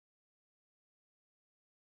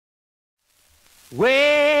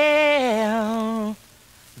Well,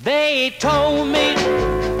 they told me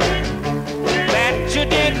that you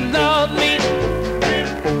didn't love me.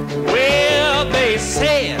 Well, they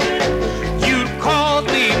said you'd cause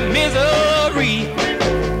me misery.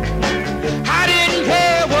 I didn't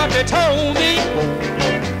care what they told me.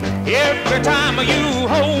 Every time you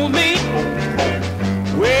hold me,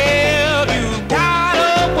 well, you got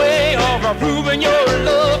a way of proving your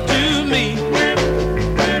love to me.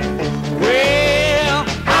 Well,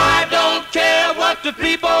 I don't care what the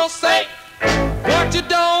people say. What you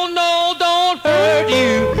don't know don't hurt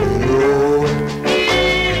you.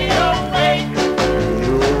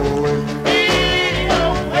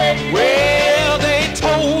 Well, they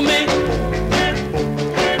told me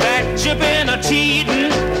that you've been a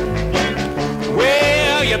cheating.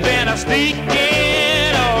 Well, you've been a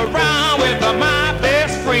sneaking around with my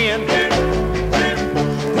best friend.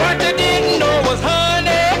 What they didn't know was,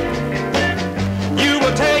 honey, you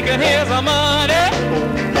were taking his money.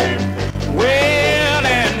 Well,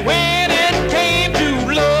 and when it came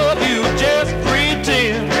to love, you just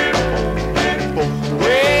pretend.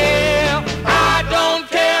 Well, I don't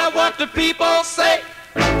care what the people say.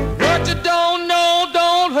 What you don't know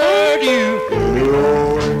don't hurt you.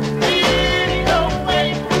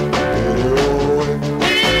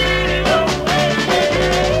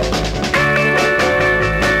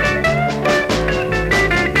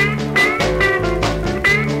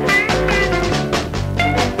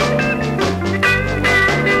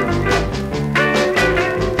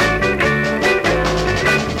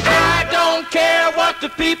 The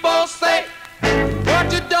people say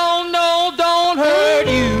what you don't know don't hurt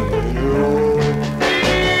you.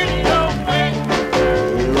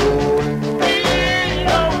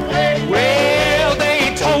 Well,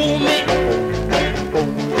 they told me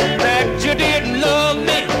that you didn't love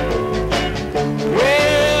me.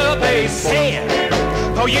 Well, they said,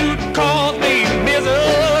 oh, you'd cause me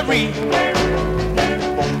misery.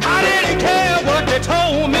 I didn't care what they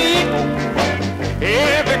told me.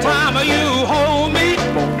 Every time you hold me,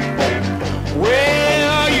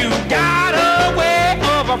 well, you got a way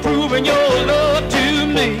of proving your love to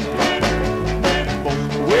me.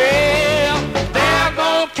 Well, they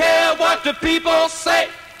don't care what the people say.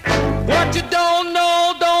 What you don't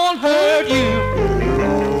know don't hurt you.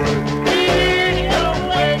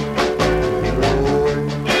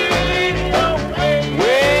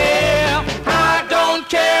 Well, I don't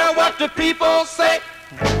care what the people say.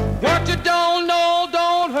 What you don't